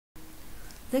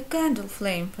The Candle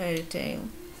Flame Fairy Tale.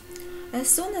 As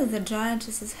soon as the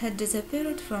giantesses had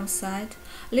disappeared from sight,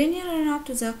 Linny ran up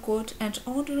to the cot and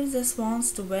ordered the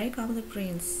swans to wake up the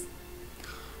prince.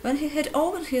 When he had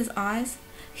opened his eyes,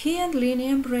 he and Linny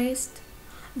embraced,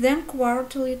 then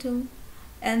quarreled a little,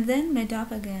 and then made up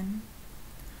again.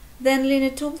 Then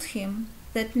Linny told him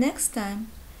that next time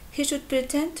he should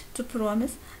pretend to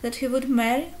promise that he would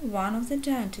marry one of the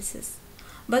giantesses,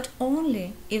 but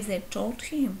only if they told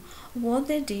him what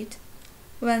they did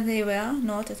when they were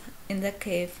not in the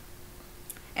cave,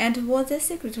 and what the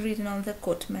secret written on the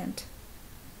cot meant.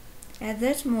 At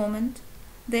that moment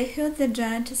they heard the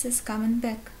giantesses coming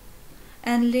back,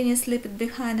 and Linny slipped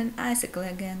behind an icicle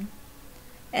again.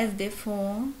 As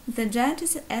before, the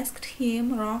giantess asked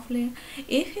him roughly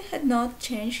if he had not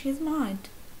changed his mind.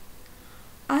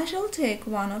 "I shall take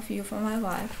one of you for my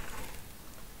wife,"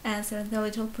 answered the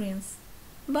little prince,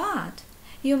 "but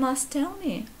you must tell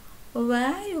me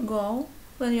where you go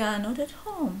when you are not at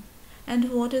home, and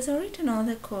what is written on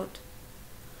the cot."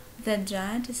 The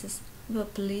giantesses were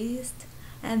pleased,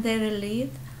 and they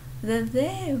relieved that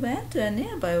they went to a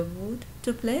nearby wood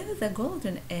to play with the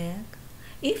golden egg.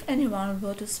 If anyone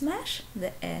were to smash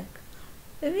the egg,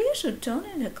 we should turn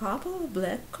in a couple of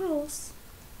black crows,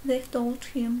 they told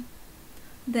him.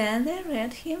 Then they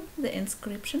read him the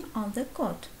inscription on the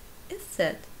cot. It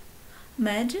said,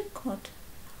 "Magic cot,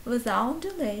 without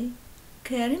delay,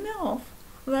 carry me off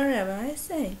wherever I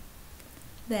say."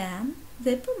 Then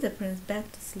they put the prince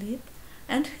back to sleep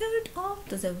and hurried off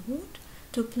to the wood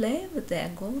to play with their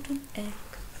golden egg.